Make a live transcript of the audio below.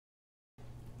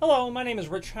Hello, my name is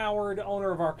Rich Howard, owner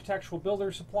of Architectural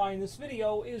Builder Supply, and this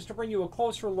video is to bring you a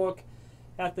closer look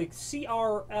at the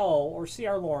CR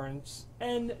Lawrence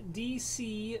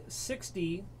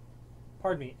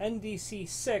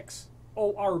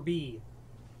NDC60RB.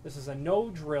 This is a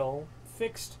no-drill,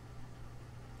 fixed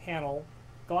panel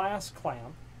glass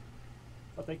clamp,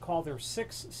 what they call their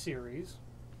 6 series,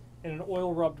 in an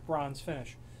oil-rubbed bronze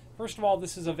finish. First of all,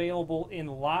 this is available in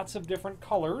lots of different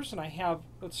colors, and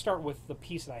let's start with the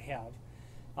piece that I have.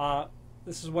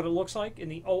 This is what it looks like in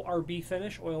the ORB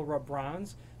finish, oil rub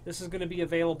bronze. This is going to be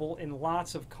available in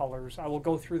lots of colors. I will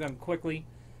go through them quickly.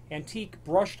 Antique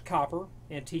brushed copper,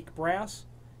 antique brass,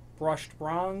 brushed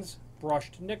bronze,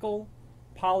 brushed nickel,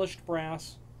 polished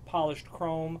brass, polished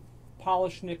chrome,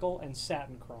 polished nickel, and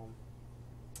satin chrome.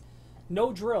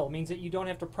 No drill means that you don't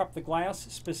have to prep the glass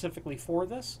specifically for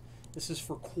this. This is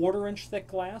for 1/4-inch thick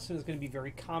glass and is going to be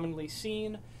very commonly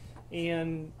seen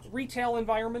in retail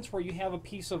environments where you have a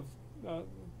piece of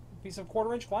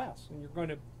 1/4-inch glass, and you're going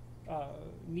to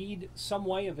need some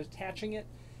way of attaching it,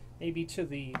 maybe to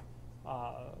the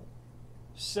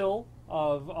sill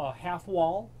of a half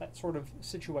wall, that sort of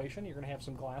situation. You're going to have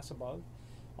some glass above.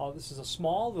 This is a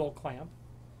small little clamp.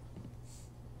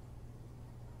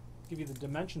 Give you the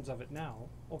dimensions of it now.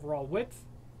 Overall width,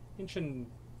 1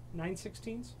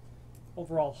 9/16.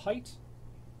 Overall height,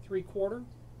 3/4.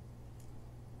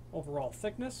 Overall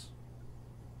thickness,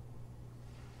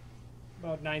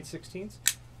 about 9/16.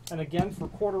 And again, for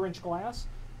 1/4-inch glass,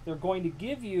 they're going to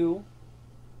give you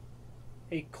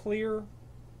a clear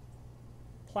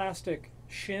plastic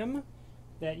shim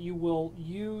that you will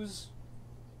use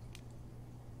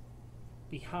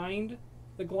behind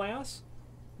the glass.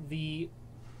 The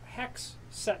hex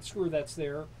set screw that's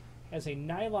there has a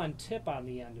nylon tip on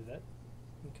the end of it,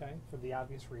 okay, for the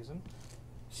obvious reason.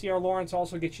 CR Lawrence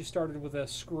also gets you started with a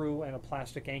screw and a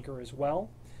plastic anchor as well.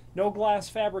 No glass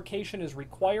fabrication is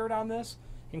required on this.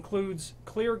 Includes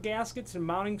clear gaskets and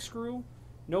mounting screw.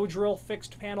 No drill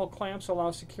fixed panel clamps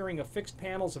allow securing of fixed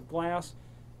panels of glass,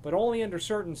 but only under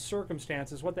certain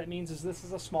circumstances. What that means is this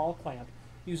is a small clamp.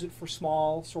 Use it for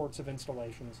small sorts of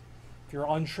installations. If you're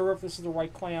unsure if this is the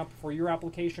right clamp for your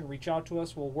application, reach out to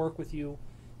us. We'll work with you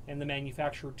and the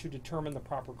manufacturer to determine the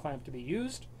proper clamp to be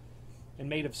used, and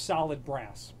made of solid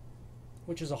brass,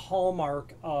 which is a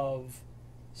hallmark of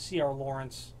CR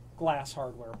Lawrence glass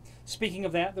hardware. Speaking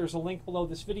of that, there's a link below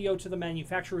this video to the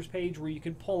manufacturer's page where you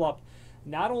can pull up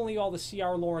not only all the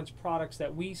CR Lawrence products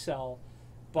that we sell,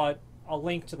 but a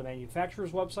link to the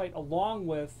manufacturer's website along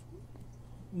with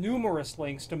numerous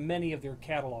links to many of their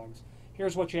catalogs.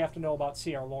 Here's what you have to know about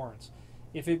CR Lawrence.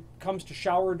 If it comes to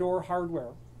shower door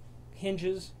hardware,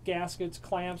 hinges, gaskets,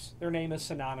 clamps, their name is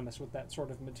synonymous with that sort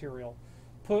of material.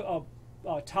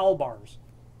 Towel bars,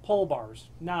 pull bars,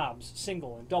 knobs,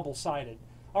 single and double-sided.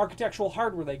 Architectural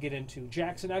hardware they get into,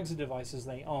 jacks and exit devices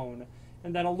they own,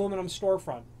 and then aluminum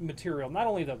storefront material. Not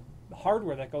only the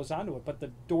hardware that goes onto it, but the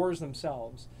doors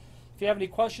themselves. If you have any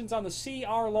questions on the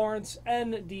CR Lawrence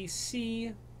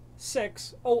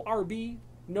NDC60RB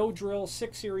no drill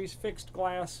 6 series fixed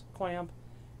glass clamp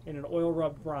in an oil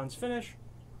rubbed bronze finish,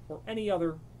 or any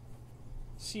other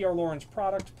CR Lawrence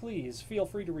product, please feel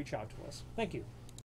free to reach out to us. Thank you.